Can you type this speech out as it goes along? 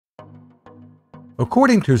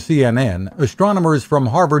According to CNN, astronomers from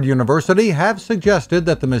Harvard University have suggested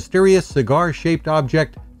that the mysterious cigar-shaped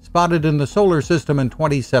object spotted in the solar system in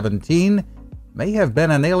 2017 may have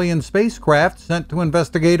been an alien spacecraft sent to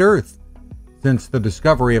investigate Earth. Since the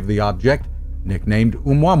discovery of the object, nicknamed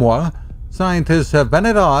Oumuamua, scientists have been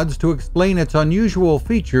at odds to explain its unusual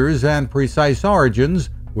features and precise origins,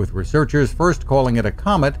 with researchers first calling it a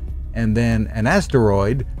comet and then an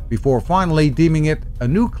asteroid, before finally deeming it a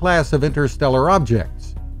new class of interstellar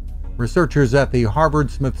objects. Researchers at the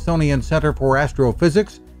Harvard-Smithsonian Center for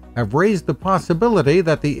Astrophysics have raised the possibility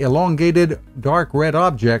that the elongated dark red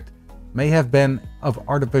object may have been of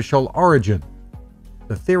artificial origin.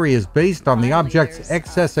 The theory is based on the object's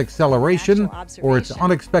excess acceleration or its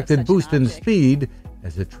unexpected boost in speed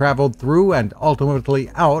as it traveled through and ultimately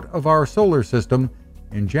out of our solar system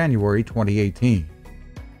in January 2018.